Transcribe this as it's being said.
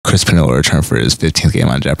Cris Pannullo returned for his 15th game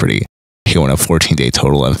on Jeopardy! He won a 14-day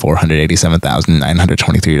total of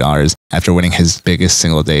 $487,923 after winning his biggest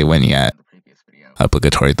single-day win yet.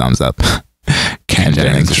 Obligatory thumbs up. Ken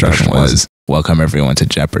Jennings' instruction was, "Welcome everyone to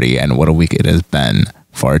Jeopardy!, and what a week it has been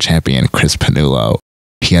for our champion Cris Pannullo.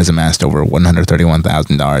 He has amassed over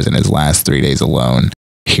 $131,000 in his last 3 days alone.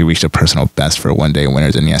 He reached a personal best for one-day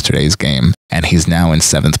winners in yesterday's game, and he's now in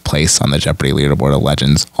 7th place on the Jeopardy! Leaderboard of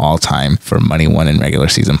legends all-time for money won in regular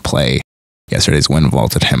season play. Yesterday's win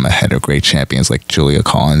vaulted him ahead of great champions like Julia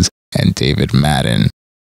Collins and David Madden."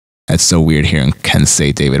 It's so weird hearing Ken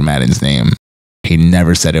say David Madden's name. He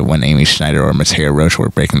never said it when Amy Schneider or Mateo Roach were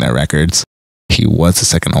breaking their records. He was the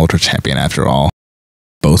second Ultra champion after all.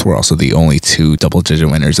 Both were also the only 2 double-digit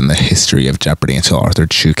winners in the history of Jeopardy! Until Arthur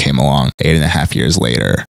Chu came along 8.5 years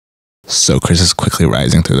later. So Cris is quickly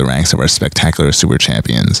rising through the ranks of our spectacular super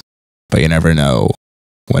champions. But you never know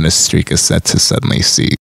when a streak is set to suddenly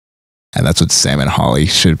cease. And that's what Sam and Holly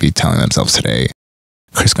should be telling themselves today.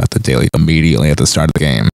 Cris got the daily immediately at the start of the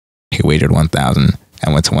game. He wagered 1,000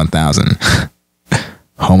 and went to 1,000.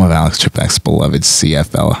 Home of Alex Trebek's beloved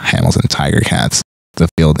CFL Hamilton Tiger Cats, the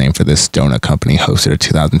field name for this donut company hosted a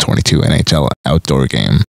 2022 NHL outdoor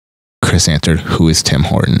game. Cris answered, "Who is Tim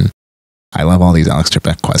Horton?" I love all these Alex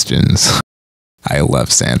Trebek questions. I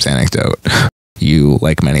love Sam's anecdote. You,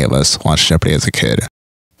 like many of us, watched Jeopardy! As a kid.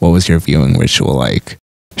 What was your viewing ritual like?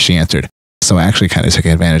 She answered, "So I actually kind of took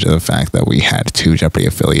advantage of the fact that we had 2 Jeopardy!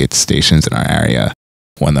 Affiliate stations in our area.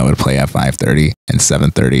 One that would play at 5:30 and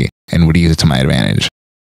 7:30, and would use it to my advantage.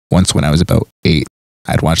 Once when I was about 8,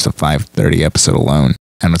 I'd watch the 5:30 episode alone,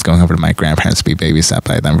 and was going over to my grandparents to be babysat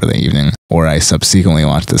by them for the evening, or I subsequently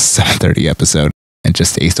watched the 7:30 episode and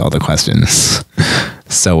just aced all the questions.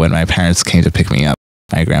 So when my parents came to pick me up,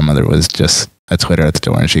 my grandmother was just a Twitter at the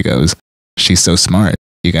door, and she goes, 'She's so smart.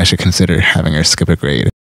 You guys should consider having her skip a grade.'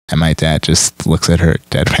 And my dad just looks at her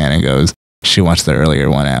deadpan and goes, 'She watched the earlier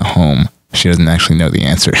one at home. She doesn't actually know the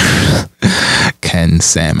answer.'" Ken,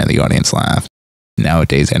 Sam, and the audience laughed.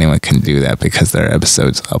 Nowadays, anyone can do that because there are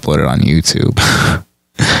episodes uploaded on YouTube.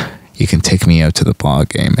 You can take me out to the ball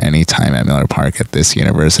game anytime at Miller Park at this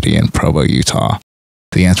university in Provo, Utah.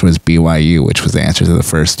 The answer was BYU, which was the answer to the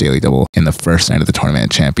first daily double in the first night of the Tournament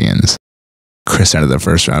of Champions. Cris entered the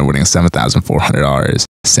first round winning $7,400.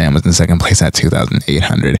 Sam was in second place at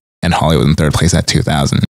 $2,800, and Holly was in third place at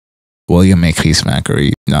 $2,000. William Makepeace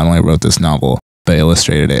Thackeray not only wrote this novel, but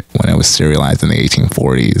illustrated it when it was serialized in the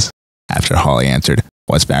 1840s. After Holly answered,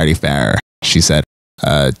 "What's Vanity Fair?" she said,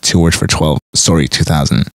 2 words for 12, sorry,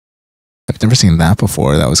 2,000. I've never seen that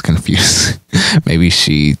before. That was confusing. Maybe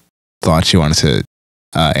she thought she wanted to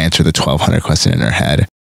answer the 1,200 question in her head.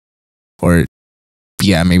 Or,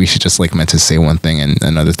 yeah, maybe she just meant to say one thing and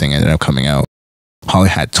another thing ended up coming out. Holly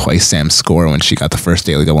had twice Sam's score when she got the first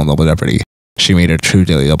daily double in Double Jeopardy! She made her true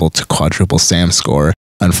daily double to quadruple Sam's score,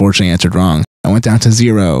 unfortunately answered wrong, and went down to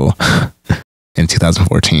 0. In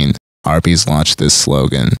 2014, Arby's launched this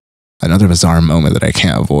slogan, another bizarre moment that I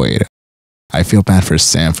can't avoid. I feel bad for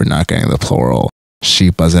Sam for not getting the plural. She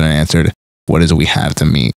buzzed and answered, "What is we have to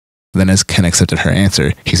meet?" Then as Ken accepted her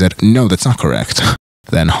answer, he said, "No, that's not correct."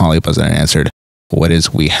 Then Holly buzzed and answered, "What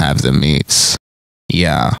is we have the meats?"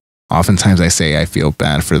 Yeah, oftentimes I say I feel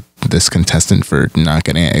bad for this contestant for not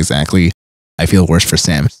getting it exactly. I feel worse for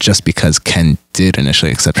Sam just because Ken did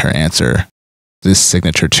initially accept her answer. This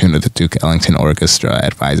signature tune of the Duke Ellington Orchestra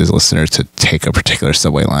advises listeners to take a particular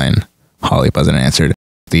subway line. Holly buzzed and answered,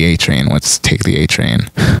 "The A train, let's take the A train."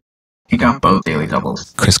 He got both daily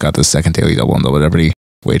doubles. Cris got the second daily double in Double Jeopardy!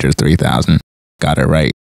 Wagered 3,000, got it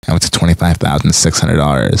right, and went to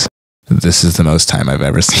 $25,600. This is the most time I've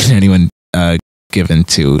ever seen anyone given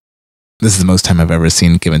to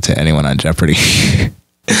anyone on Jeopardy!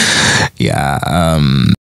 Yeah,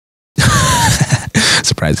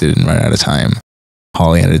 surprised he didn't run out of time.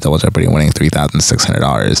 Holly ended Double Jeopardy! Winning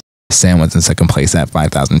 $3,600. Sam was in second place at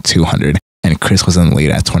 $5,200, and Cris was in the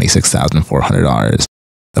lead at $26,400.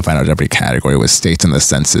 The final Jeopardy! Category was states in the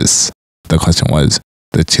census. The question was,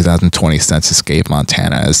 the 2020 census gave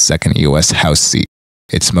Montana as second U.S. House seat.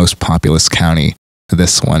 Its most populous county,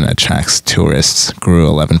 this one attracts tourists, grew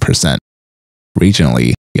 11%.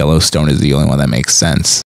 Regionally, Yellowstone is the only one that makes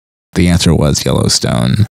sense. The answer was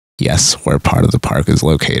Yellowstone. Yes, where part of the park is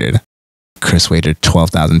located. Cris wagered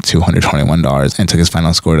 $12,221 and took his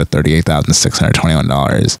final score to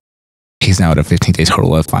 $38,621. He's now at a 15-day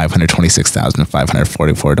total of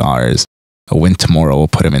 $526,544. A win tomorrow will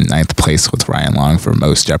put him in 9th place with Ryan Long for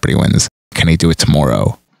most Jeopardy! Wins. Can he do it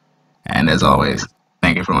tomorrow? And as always,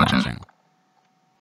 thank you for watching.